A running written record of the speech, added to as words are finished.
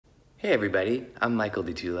Hey everybody, I'm Michael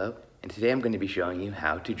DiTullo, and today I'm going to be showing you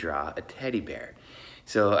how to draw a teddy bear.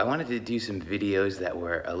 So I wanted to do some videos that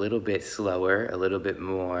were a little bit slower, a little bit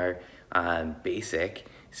more basic,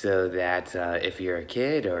 so that if you're a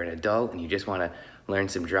kid or an adult and you just want to learn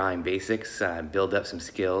some drawing basics, build up some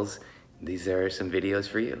skills, these are some videos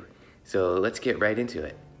for you. So let's get right into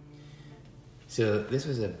it. So this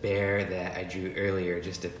was a bear that I drew earlier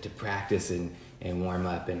just to practice and warm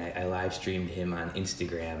up, and I live streamed him on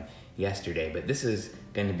Instagram yesterday, but this is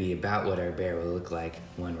going to be about what our bear will look like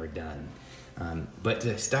when we're done. But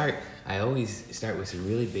to start, I always start with some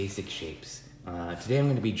really basic shapes. Today I'm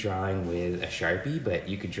going to be drawing with a Sharpie, but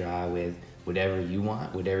you could draw with whatever you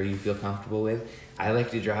want, whatever you feel comfortable with. I like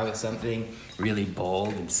to draw with something really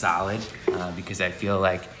bold and solid because I feel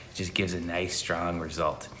like it just gives a nice, strong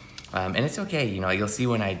result. And it's okay, you know, you'll see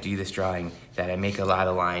when I do this drawing that I make a lot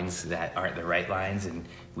of lines that aren't the right lines and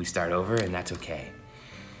we start over, and that's okay.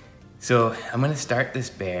 So I'm gonna start this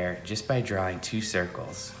bear just by drawing two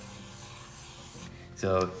circles.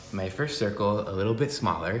 So my first circle, a little bit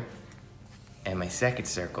smaller, and my second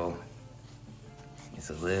circle is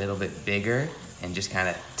a little bit bigger and just kind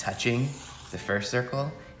of touching the first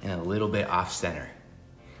circle and a little bit off center.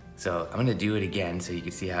 So I'm gonna do it again so you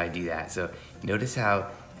can see how I do that. So notice how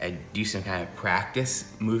I do some kind of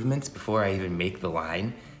practice movements before I even make the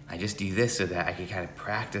line. I just do this so that I can kind of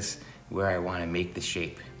practice where I want to make the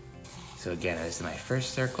shape. So again, this is my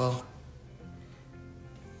first circle,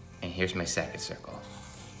 and here's my second circle.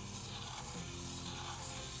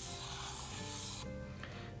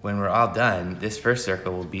 When we're all done, this first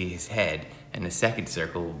circle will be his head, and the second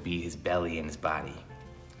circle will be his belly and his body.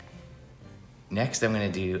 Next, I'm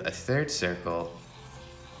going to do a third circle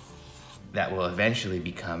that will eventually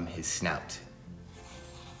become his snout.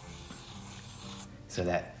 So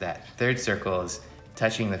that third circle is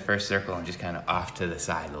touching the first circle and just kind of off to the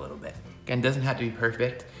side a little bit. Again, it doesn't have to be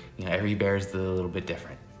perfect. You know, every bear is a little bit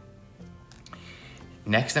different.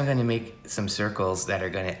 Next, I'm gonna make some circles that are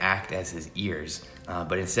gonna act as his ears,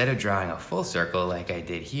 but instead of drawing a full circle like I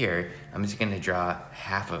did here, I'm just gonna draw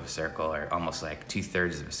half of a circle, or almost like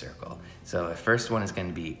 2/3 of a circle. So the first one is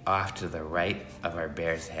gonna be off to the right of our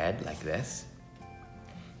bear's head, like this.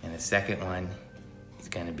 And the second one is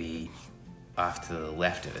gonna be off to the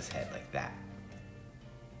left of his head, like that.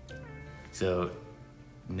 So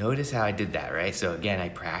notice how I did that, right? So again, I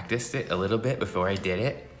practiced it a little bit before I did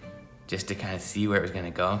it, just to kind of see where it was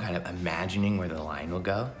gonna go and kind of imagining where the line will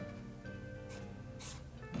go.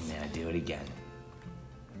 And then I do it again.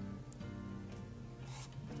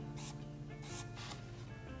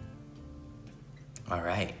 All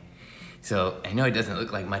right, so I know it doesn't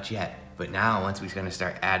look like much yet, but now once we're gonna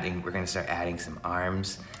start adding some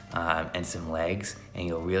arms and some legs, and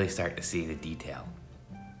you'll really start to see the detail.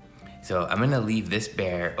 So I'm gonna leave this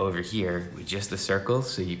bear over here with just the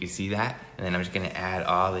circles so you can see that, and then I'm just gonna add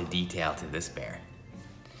all the detail to this bear.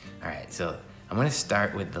 All right, so I'm gonna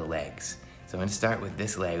start with the legs. So I'm gonna start with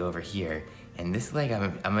this leg over here, and this leg,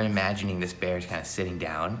 I'm imagining this bear is kind of sitting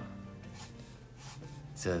down.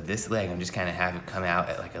 So this leg, I'm just kind of have it come out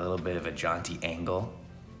at like a little bit of a jaunty angle.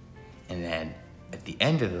 And then at the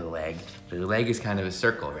end of the leg is kind of a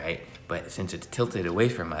circle, right? But since it's tilted away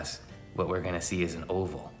from us, what we're gonna see is an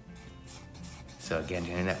oval. So again,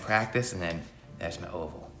 doing that practice, and then that's my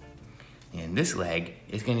oval. And this leg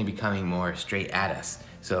is gonna be coming more straight at us.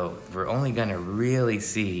 So we're only gonna really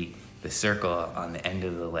see the circle on the end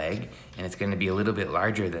of the leg, and it's gonna be a little bit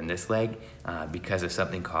larger than this leg because of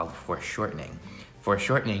something called foreshortening.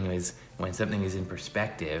 Foreshortening is when something is in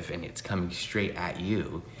perspective and it's coming straight at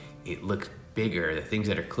you, it looks bigger. The things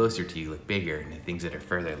that are closer to you look bigger, and the things that are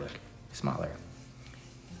further look smaller.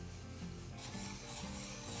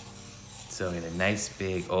 So in a nice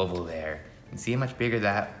big oval there, and see how much bigger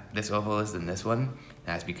this oval is than this one?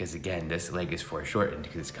 That's because, again, this leg is foreshortened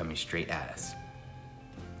because it's coming straight at us.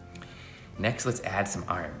 Next, let's add some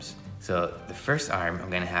arms. So the first arm I'm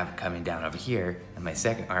gonna have coming down over here, and my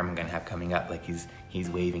second arm I'm gonna have coming up like he's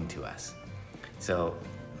waving to us. So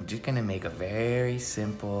I'm just gonna make a very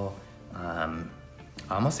simple,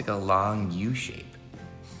 almost like a long U shape.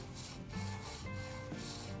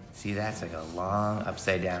 See, that's like a long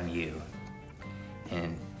upside down U.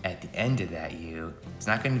 And at the end of that U, it's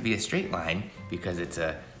not going to be a straight line because it's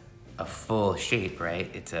a full shape, right?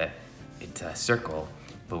 It's a circle,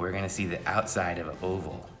 but we're going to see the outside of an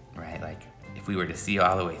oval, right? Like if we were to see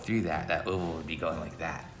all the way through that oval would be going like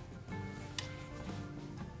that.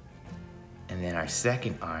 And then our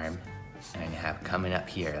second arm, I'm going to have coming up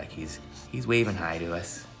here, like he's waving hi to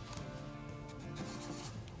us.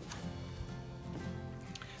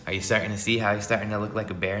 Are you starting to see how he's starting to look like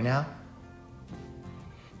a bear now?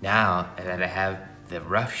 Now that I have the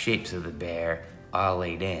rough shapes of the bear all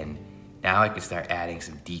laid in, now I can start adding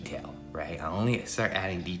some detail, right? I'll only start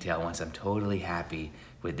adding detail once I'm totally happy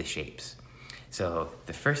with the shapes. So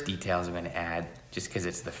the first details I'm gonna add, just because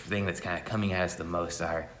it's the thing that's kind of coming at us the most,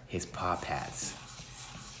 are his paw pads.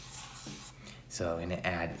 So I'm gonna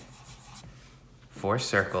add 4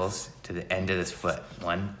 circles to the end of this foot.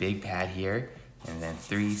 1 big pad here, and then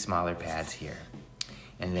 3 smaller pads here.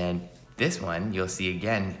 And then this one, you'll see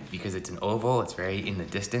again, because it's an oval, it's very in the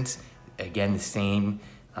distance, again, the same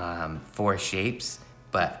 4 shapes,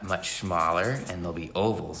 but much smaller, and they'll be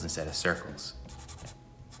ovals instead of circles.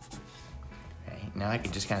 Right, now I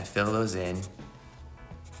can just kind of fill those in.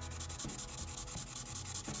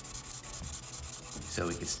 So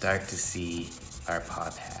we can start to see our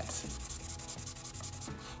paw pads.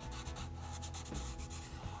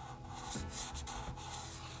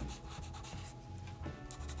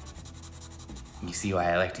 You see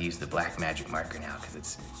why I like to use the black magic marker now, because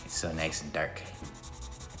it's so nice and dark.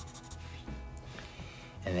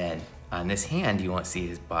 And then on this hand, you won't see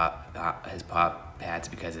his paw pads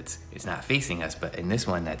because it's not facing us, but in this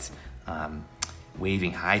one that's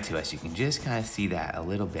waving hi to us, you can just kind of see that a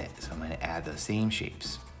little bit. So I'm gonna add those same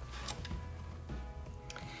shapes.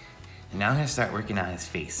 And now I'm gonna start working on his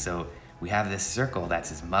face. So we have this circle, that's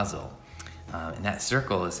his muzzle. And that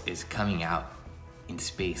circle is coming out in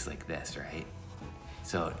space like this, right?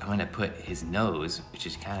 So I'm gonna put his nose, which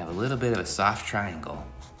is kind of a little bit of a soft triangle.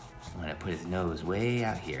 I'm gonna put his nose way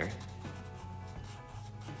out here.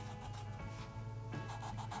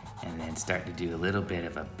 And then start to do a little bit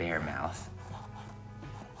of a bear mouth.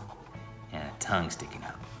 And a tongue sticking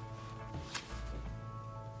out. You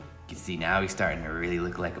can see now he's starting to really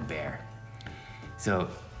look like a bear. So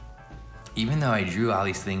even though I drew all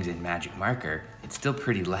these things in magic marker, it's still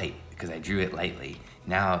pretty light because I drew it lightly.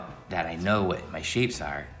 Now that I know what my shapes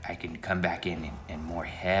are, I can come back in and more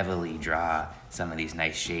heavily draw some of these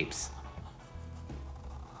nice shapes.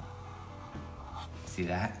 See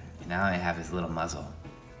that? And now I have his little muzzle.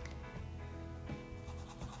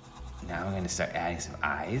 Now I'm gonna start adding some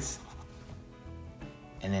eyes.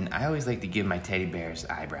 And then I always like to give my teddy bears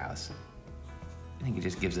eyebrows. I think it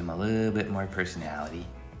just gives them a little bit more personality.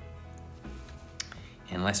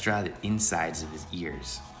 And let's draw the insides of his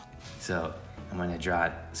ears. So I'm gonna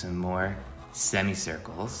draw some more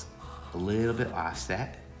semicircles, a little bit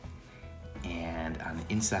offset. And on the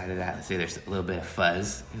inside of that, let's say there's a little bit of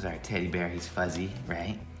fuzz. Here's our teddy bear, he's fuzzy,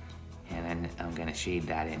 right? And then I'm gonna shade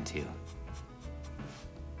that in too.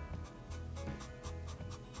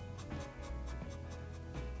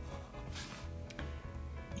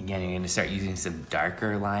 Again, I'm gonna start using some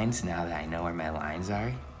darker lines now that I know where my lines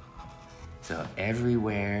are. So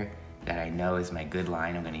everywhere that I know is my good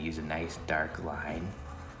line, I'm gonna use a nice dark line,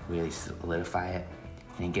 really solidify it.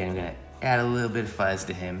 And again, I'm gonna add a little bit of fuzz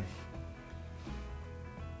to him.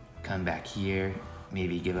 Come back here,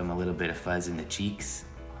 maybe give him a little bit of fuzz in the cheeks.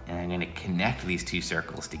 And I'm gonna connect these 2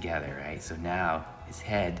 circles together, right? So now his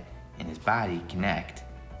head and his body connect,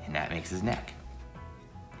 and that makes his neck.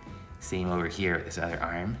 Same over here with this other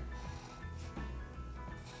arm.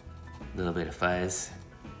 A little bit of fuzz.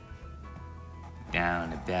 Down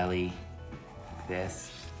the belly, like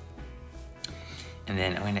this. And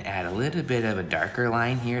then I'm gonna add a little bit of a darker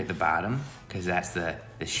line here at the bottom, because that's the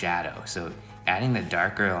shadow. So adding the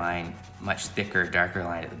darker line, much thicker, darker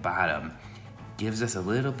line at the bottom, gives us a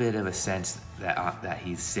little bit of a sense that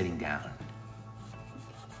he's sitting down.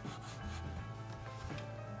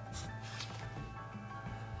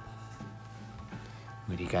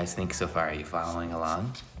 What do you guys think so far? Are you following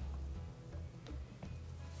along?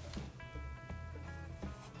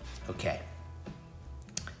 Okay.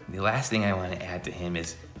 The last thing I want to add to him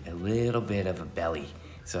is a little bit of a belly.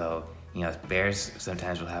 So, you know, bears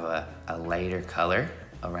sometimes will have a lighter color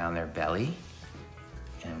around their belly.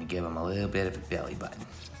 And we give them a little bit of a belly button.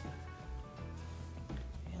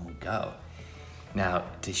 There we go. Now,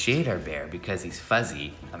 to shade our bear, because he's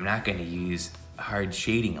fuzzy, I'm not going to use hard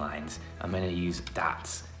shading lines. I'm going to use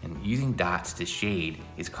dots. And using dots to shade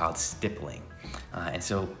is called stippling. And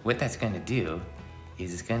so what that's going to do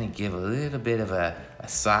is it's going to give a little bit of a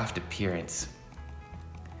soft appearance,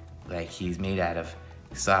 like he's made out of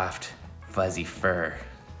soft, fuzzy fur,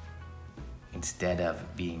 instead of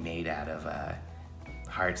being made out of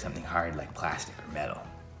something hard like plastic or metal.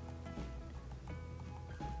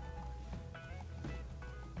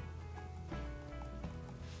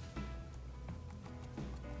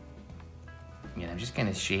 And I'm just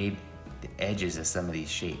gonna shade the edges of some of these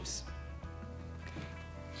shapes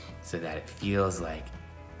so that it feels like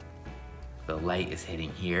the light is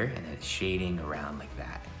hitting here and then it's shading around like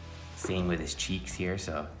that. Same with his cheeks here,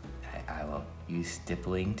 so I will use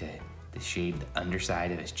stippling to shade the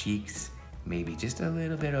underside of his cheeks, maybe just a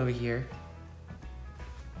little bit over here.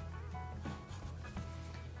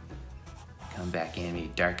 Come back in,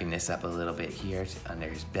 maybe darken this up a little bit here under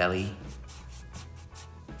his belly.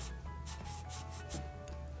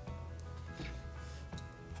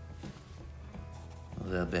 A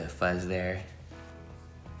little bit of fuzz there.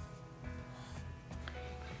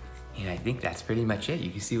 And I think that's pretty much it. You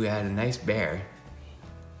can see we had a nice bear.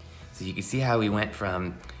 So you can see how we went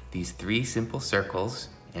from these 3 simple circles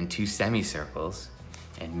and 2 semicircles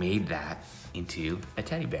and made that into a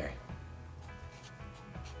teddy bear.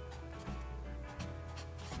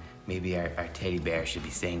 Maybe our teddy bear should be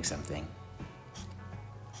saying something.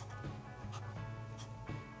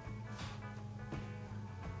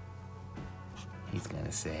 He's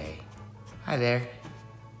gonna say, "Hi there."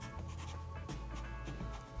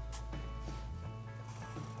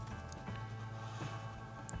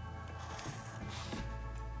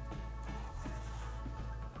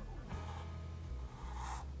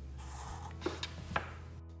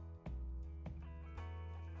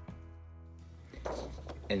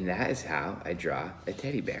 And that is how I draw a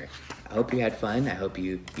teddy bear. I hope you had fun. I hope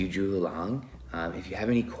you drew along. If you have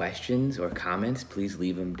any questions or comments, please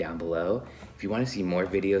leave them down below. If you want to see more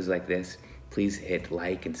videos like this, please hit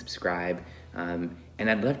like and subscribe. And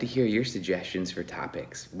I'd love to hear your suggestions for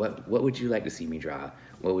topics. What would you like to see me draw?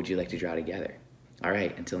 What would you like to draw together? All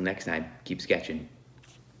right, until next time, keep sketching.